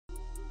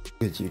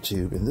Good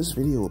YouTube. In this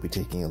video, we'll be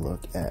taking a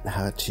look at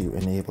how to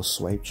enable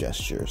swipe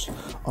gestures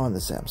on the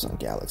Samsung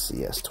Galaxy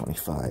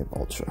S25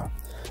 Ultra.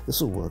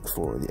 This will work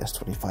for the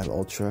S25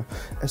 Ultra,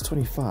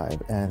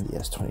 S25, and the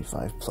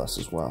S25 Plus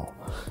as well.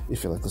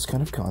 If you like this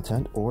kind of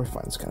content or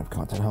find this kind of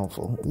content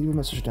helpful, leave a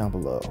message down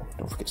below.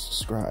 Don't forget to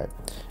subscribe,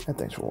 and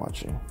thanks for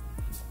watching.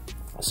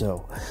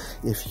 So,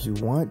 if you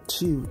want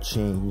to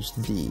change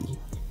the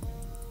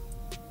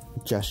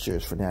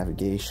gestures for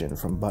navigation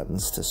from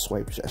buttons to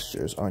swipe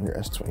gestures on your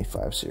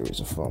S25 series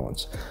of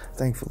phones,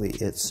 thankfully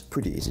it's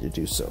pretty easy to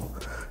do so.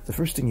 The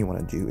first thing you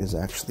want to do is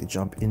actually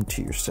jump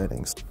into your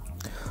settings.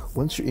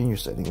 Once you're in your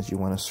settings, you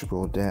want to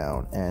scroll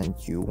down and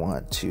you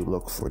want to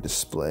look for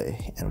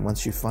display, and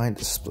once you find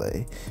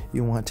display,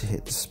 you want to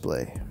hit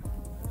display.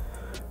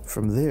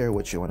 From there,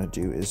 what you want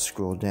to do is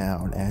scroll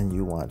down and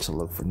you want to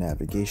look for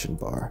navigation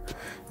bar,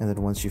 and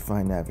then once you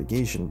find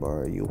navigation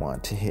bar, you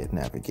want to hit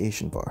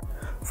navigation bar.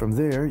 From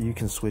there, you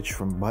can switch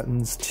from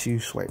buttons to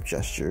swipe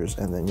gestures,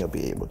 and then you'll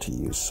be able to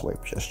use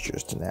swipe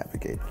gestures to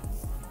navigate.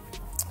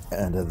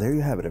 And there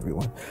you have it,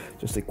 everyone.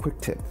 Just a quick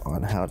tip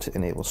on how to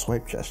enable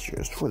swipe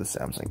gestures for the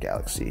Samsung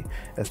Galaxy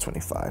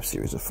S25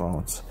 series of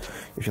phones.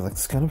 If you like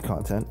this kind of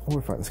content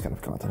or find this kind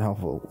of content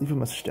helpful, leave a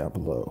message down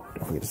below.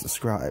 Don't forget to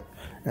subscribe,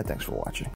 and thanks for watching.